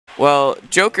Well,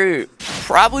 Joker,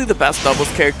 probably the best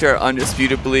doubles character,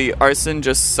 undisputably. Arsene,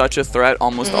 just such a threat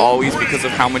almost always because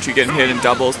of how much you get hit in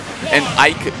doubles. And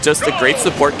Ike, just a great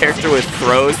support character with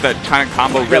throws that kind of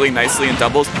combo really nicely in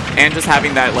doubles, and just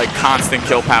having that like constant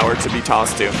kill power to be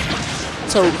tossed to.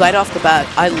 So right off the bat,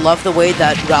 I love the way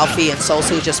that Ralphie and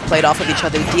SoulSur just played off of each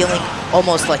other, dealing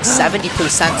almost like 70%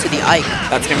 to the Ike.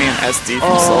 That's going to be an SD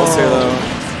from SoulSur, though.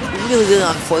 Really, really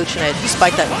unfortunate,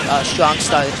 despite that strong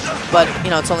start. But, you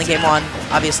know, it's only game one.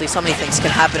 Obviously, so many things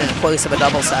can happen in the course of a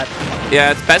double set.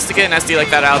 Yeah, it's best to get an SD like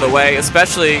that out of the way,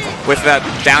 especially with that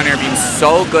down air being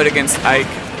so good against Ike.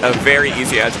 A very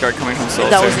easy edge guard coming from SoulSur.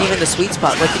 That wasn't even the sweet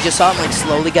spot. Like, you just saw him like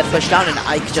slowly get pushed down, and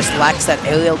Ike just lacks that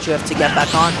aerial drift to get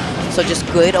back on. So just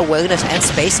good awareness and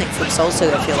spacing from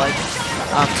SoulSur, I feel like,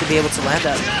 to be able to land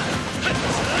that.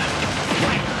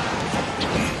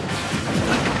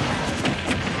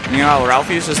 You know,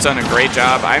 Ralphie's just done a great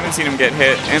job. I haven't seen him get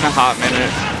hit in a hot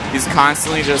minute. He's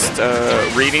constantly just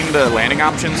reading the landing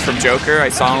options from Joker. I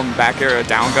saw him back air a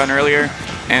down gun earlier,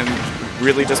 and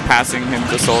really just passing him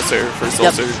to SoulSur for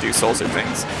SoulSur to do SoulSur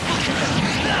things.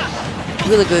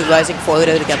 Really good rising forward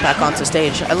to get back onto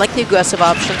stage. I like the aggressive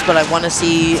options, but I want to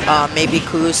see maybe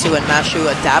Kurusu and Mashu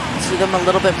adapt to them a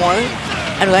little bit more.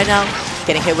 And right now,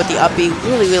 getting hit with the up B,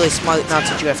 really, really smart not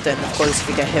to drift in. Of course, if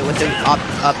you get hit with the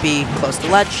up B close to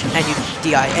ledge and you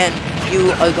DI in,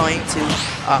 you are going to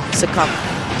succumb.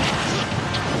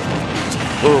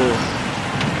 Ooh.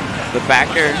 The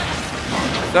backer.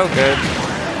 So good.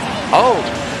 Oh!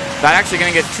 That actually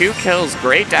going to get 2 kills.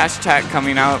 Great dash attack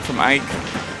coming out from Ike.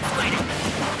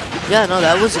 Yeah, no,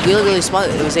 that was really, really smart.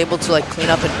 It was able to like clean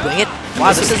up and bring it.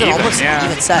 Wow, this is an almost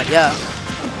even set, yeah.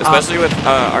 Especially with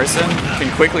Arsene, can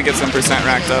quickly get some percent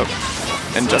racked up.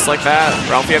 And just like that,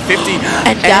 Ralphie at 50.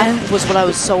 And that was what I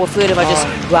was so afraid of.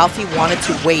 Ralphie wanted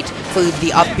to wait for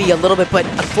the up B a little bit, but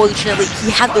unfortunately,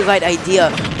 he had the right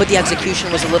idea, but the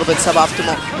execution was a little bit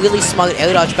suboptimal. Really smart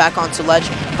air dodge back onto ledge,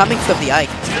 coming from the Ike.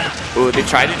 Ooh, they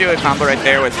tried to do a combo right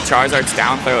there with Charizard's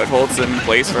down throw. It holds them in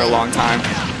place for a long time.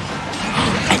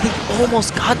 And he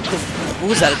almost got the... What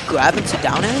was that, a grab into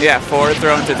down air? Yeah, forward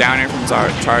throw into down air from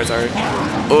Charizard.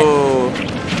 Ooh.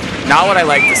 Not what I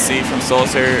like to see from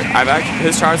SoulSur.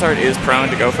 His Charizard is prone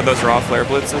to go for those raw flare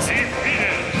blitzes.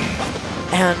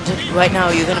 And right now,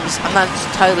 you're gonna be... I'm not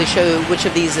entirely sure which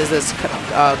of these is this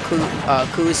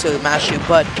Kurusu or Mashu,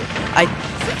 but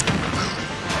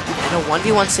in a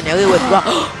 1v1 scenario with...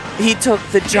 He took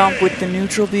the jump with the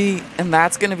neutral B, and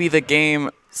that's going to be the game.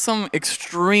 Some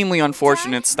extremely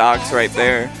unfortunate stocks right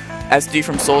there. SD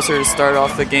from SoulSur to start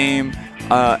off the game,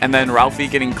 and then Ralphie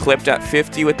getting clipped at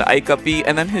 50 with the Ike up B,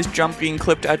 and then his jump being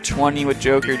clipped at 20 with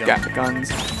Joker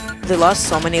guns. They lost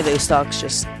so many of their stocks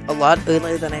just a lot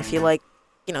earlier than I feel like,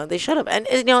 you know, they should have. And,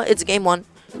 you know, it's game one.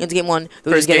 It's game one.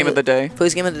 First game of the day.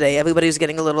 First game of the day. Everybody's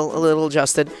getting a little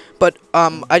adjusted. But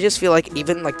I just feel like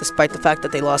even like despite the fact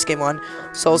that they lost game one,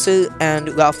 SoulSur and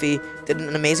Ralphie did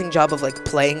an amazing job of like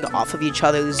playing off of each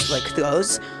other's like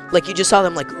throws. Like you just saw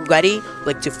them like ready,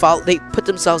 like to follow. They put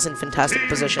themselves in fantastic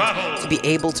positions to be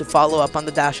able to follow up on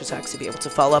the dash attacks, to be able to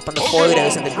follow up on the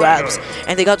forwarders and the grabs.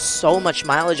 And they got so much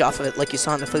mileage off of it, like you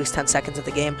saw in the first 10 seconds of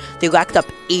the game. They racked up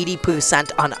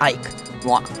 80% on Ike.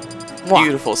 Mwah. Mwah.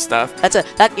 Beautiful stuff.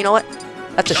 You know what?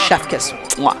 That's a chef kiss.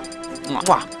 Mwah. Mwah.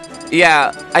 Mwah.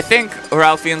 Yeah, I think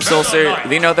Ralphie and SoulSur,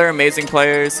 they know they're amazing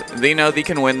players. They know they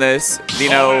can win this. They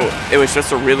know it was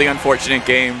just a really unfortunate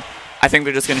game. I think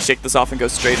they're just going to shake this off and go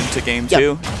straight into game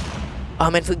 2.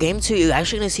 And for game 2, you're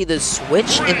actually going to see the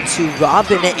switch into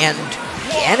Robin and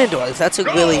Ganondorf. That's a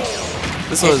really...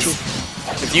 This was...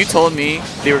 If you told me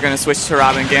they were going to switch to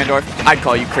Robin and Ganondorf, I'd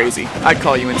call you crazy. I'd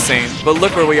call you insane. But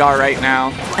look where we are right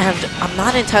now. And I'm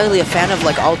not entirely a fan of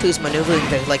like Altu's maneuvering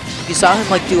there. Like you saw him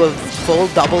like do a full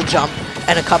double jump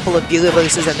and a couple of B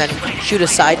reverses and then shoot a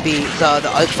side B,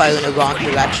 the arc fire in the wrong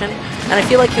direction. And I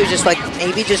feel like he was just like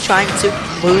maybe just trying to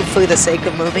move for the sake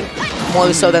of moving,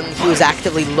 more so than he was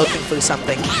actively looking for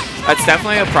something. That's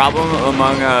definitely a problem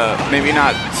among maybe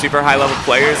not super high level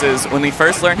players, is when they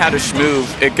first learn how to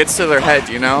shmove, it gets to their head,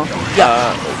 you know?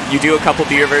 You do a couple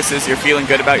B reverses, you're feeling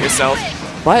good about yourself.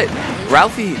 But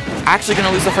Ralphie actually going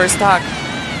to lose the first stock,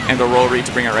 and a roll read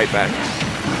to bring it right back.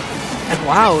 And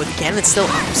wow, again, it's still...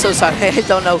 I'm so sorry, I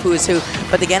don't know who is who,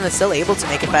 but again, it's still able to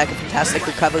make it back. A fantastic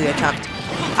recovery attempt.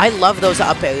 I love those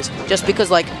up airs, just because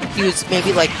like he was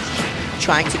maybe like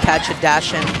trying to catch a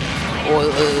dash in or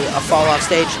a fall off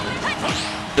stage.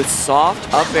 The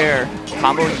soft up air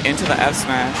comboing into the F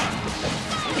smash.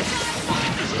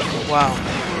 Wow,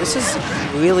 this is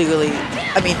really, really...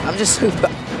 I mean, I'm just...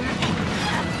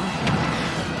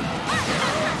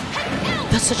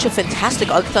 That's such a fantastic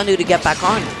Arc Thunder to get back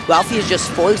on. Ralphie is just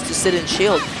forced to sit and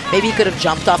shield. Maybe he could have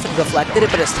jumped off and reflected it,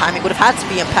 but his timing would have had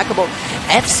to be impeccable.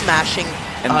 F-smashing.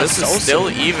 And this is still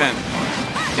even.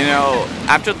 You know,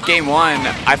 after game 1,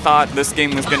 I thought this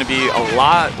game was going to be a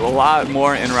lot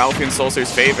more in Ralphie and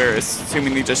SoulSur's favor,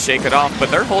 assuming they just shake it off. But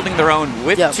they're holding their own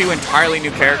with 2 entirely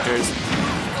new characters.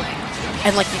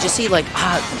 And like you just see, like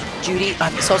Judy,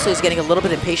 SoulSur is getting a little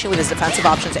bit impatient with his defensive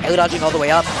options, air dodging all the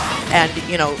way up, and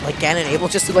you know, like Ganon able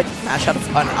just to like mash out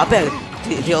an up air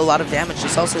to deal a lot of damage to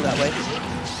SoulSur that way.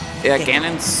 Yeah,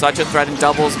 Ganon's such a threat in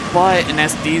doubles, but an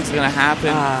SD is going to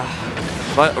happen.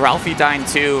 But Ralphie dying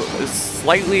too is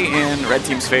slightly in Red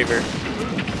Team's favor.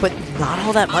 But not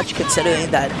all that much considering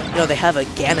that, you know, they have a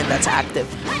Ganon that's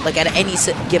active. Like at any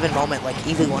given moment, like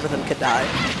either one of them could die.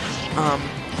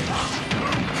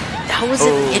 That was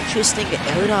an interesting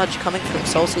air dodge coming from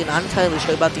SoulSur, not entirely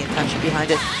sure about the intention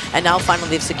behind it. And now finally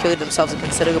they've secured themselves a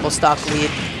considerable stock lead,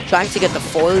 trying to get the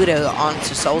forward air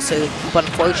onto SoulSur, but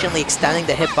unfortunately extending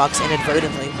the hitbox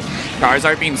inadvertently.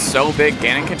 Charizard being so big,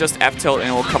 Ganon can just F-tilt and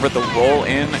it will cover the roll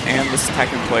in and this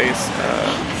tech in place.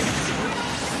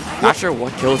 Not sure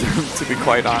what killed him, to be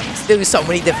quite honest. There were so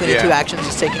many different interactions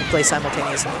just taking place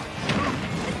simultaneously.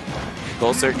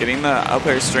 SoulSur getting the up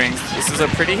air strings. This is a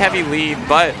pretty heavy lead,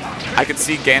 but I could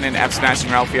see Ganon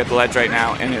F-smashing Ralphie at the ledge right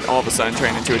now, and it all of a sudden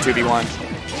turned into a 2v1.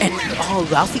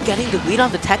 And Ralphie getting the lead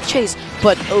on the tech chase,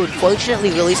 but unfortunately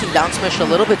releasing down smash a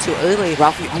little bit too early.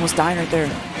 Ralphie almost dying right there.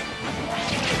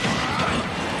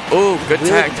 Oh, good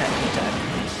tech.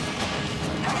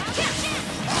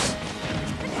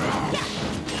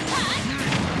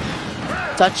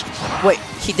 Touch. Wait,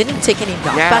 he didn't take any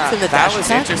knockback from the dash attack? That was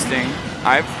interesting.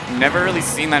 I've never really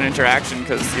seen that interaction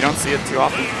because you don't see it too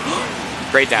often.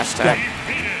 Great dash attack. Yeah.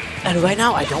 And right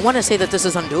now, I don't want to say that this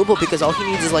is undoable because all he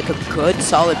needs is like a good,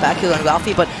 solid back heel on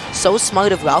Ralphie, but so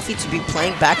smart of Ralphie to be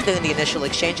playing back there in the initial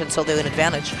exchange until they're in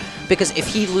advantage. Because if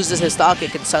he loses his stock, it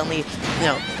can suddenly, you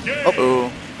know...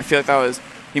 Oh, I feel like that was...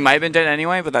 He might have been dead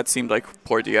anyway, but that seemed like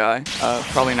poor DI.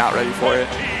 Probably not ready for it.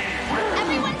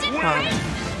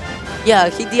 Yeah,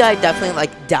 he DI definitely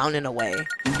like down and away.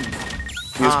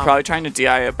 He was probably trying to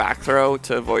DI a back throw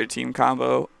to avoid a team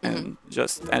combo and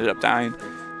just ended up dying.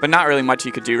 But not really much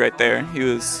he could do right there. He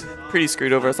was pretty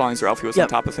screwed over as long as Ralphie was on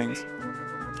top of things.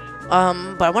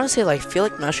 But I want to say, like, I feel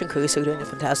like Mashu Kurusu are doing a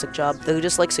fantastic job. They're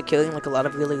just like securing like a lot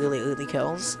of really early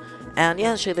kills. And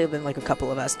yeah, sure, they've been like a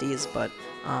couple of SDs, but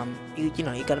you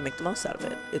know, you got to make the most out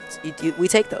of it. We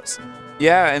take those.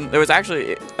 Yeah, and there was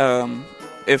actually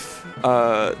if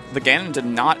the Ganon did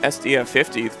not SD at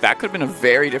 50, that could have been a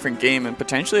very different game and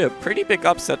potentially a pretty big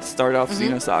upset to start off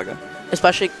Xenosaga.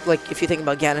 Especially, like, if you think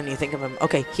about Ganon, you think of him,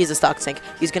 okay, he's a stock tank.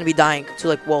 He's going to be dying to,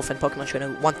 like, Wolf and Pokemon Trainer,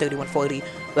 130, 140,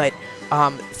 right?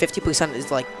 50% is,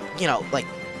 like, you know, like,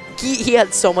 he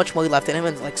had so much more left in him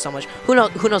and, like, so much. Who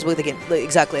knows where the game, like,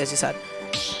 exactly as you said.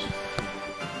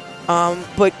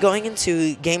 But going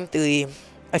into Game 3,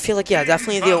 I feel like, yeah,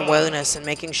 definitely the awareness and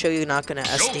making sure you're not going to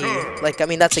SD. Like, I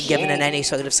mean, that's a given in any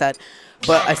sort of set.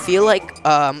 But I feel like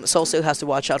SoulSur has to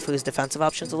watch out for his defensive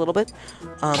options a little bit.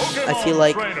 I feel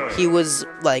like he was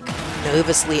like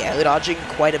nervously air dodging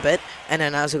quite a bit, and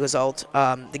then as a result,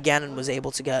 the Ganon was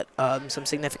able to get some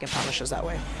significant punishes that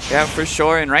way. Yeah, for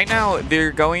sure. And right now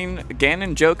they're going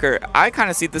Ganon Joker. I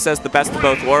kind of see this as the best of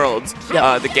both worlds.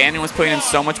 Yep. The Ganon was putting in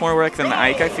so much more work than the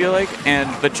Ike, I feel like,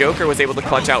 and the Joker was able to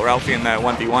clutch out Ralphie in that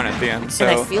 1v1 at the end. So.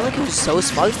 And I feel like it was so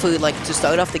smart for like to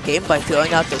start off the game by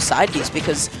throwing out those side Bs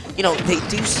because you know they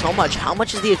do so much. How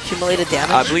much is the accumulated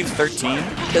damage? I believe 13.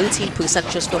 13%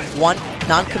 just from one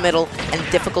non-committal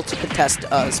and difficult to contest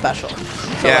special.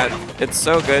 So, yeah, it's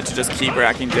so good to just keep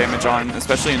racking damage on,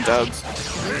 especially in dubs.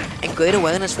 And great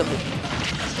awareness from the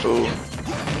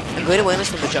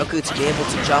Joker to be able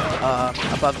to jump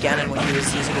above Ganon when he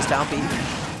was using his down B.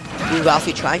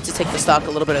 Ralphie trying to take the stock a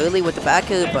little bit early with the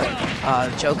back air, but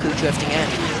Joker drifting in.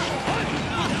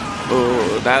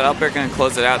 Ooh, that up air going to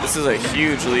close it out. This is a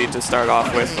huge lead to start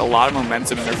off with. A lot of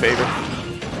momentum in their favor.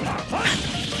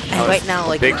 And right now,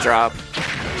 like big drop.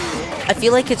 I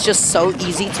feel like it's just so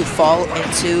easy to fall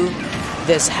into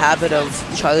this habit of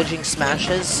charging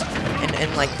smashes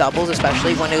and like doubles,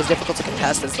 especially when it was difficult to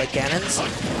contest as like Ganon's.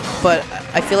 But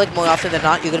I feel like more often than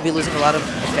not, you're going to be losing a lot of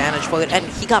advantage for it. And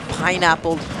he got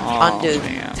pineappled under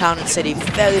Town and City.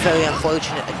 Very, very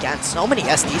unfortunate again. So many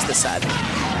SDs this set.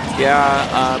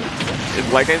 Yeah,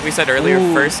 like we said earlier,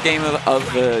 first game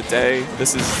of the day.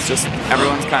 This is just,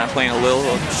 everyone's kind of playing a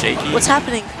little shaky. What's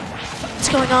happening? What's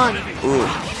going on? Ooh.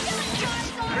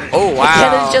 Oh, wow.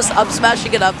 Ganon's just up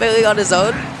smashing it up really on his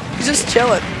own. He's just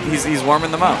chilling. He's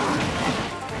warming them up.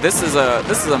 This is a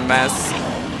mess.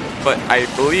 but I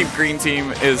believe Green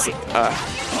Team is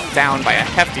down by a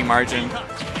hefty margin.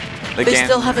 They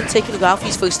still haven't taken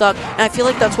Ralphie's first stock, and I feel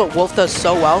like that's what Wolf does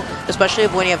so well, especially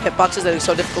when you have hitboxes that are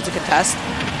so difficult to contest.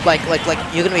 Like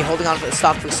you're gonna be holding on for the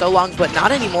stock for so long, but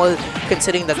not anymore,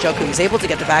 considering that Joker is able to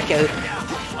get the back air.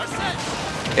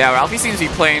 Yeah, Ralphie seems to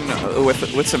be playing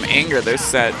with some anger this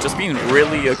set, just being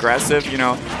really aggressive. You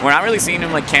know, we're not really seeing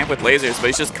him like camp with lasers, but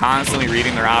he's just constantly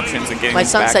reading their options and getting. My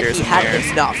these son back said airs he and had airs.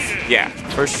 enough. Yeah,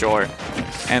 for sure.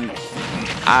 And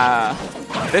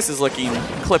this is looking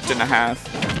clipped in half.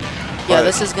 Yeah,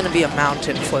 this is going to be a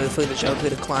mountain for the Joker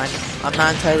to climb. I'm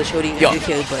not entirely sure what he can do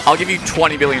here, but... I'll give you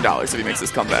 $20 billion if he makes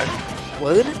this comeback.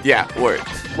 Word? Yeah, word.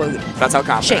 Word. That's how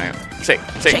confident I am. Shake.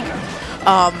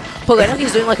 But I know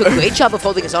he's doing like a great job of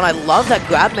holding his own. I love that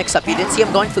grab mix-up. You didn't see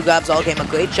him going for grabs all game. A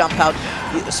great jump out.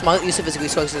 Smart use of his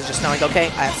resources, just knowing, okay,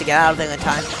 I have to get out of there in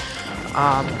time.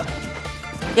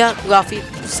 Yeah, Ralphie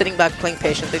sitting back playing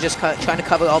patient. They're just trying to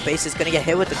cover all bases. Going to get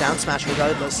hit with the down smash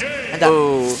regardless. And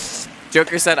that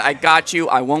Joker said, I got you.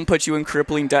 I won't put you in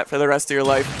crippling debt for the rest of your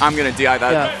life. I'm going to DI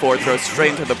that forward throw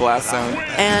straight into the blast zone.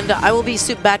 And I will be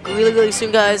back really, really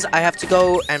soon, guys. I have to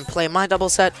go and play my double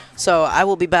set. So I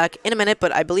will be back in a minute,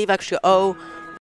 but I believe actually,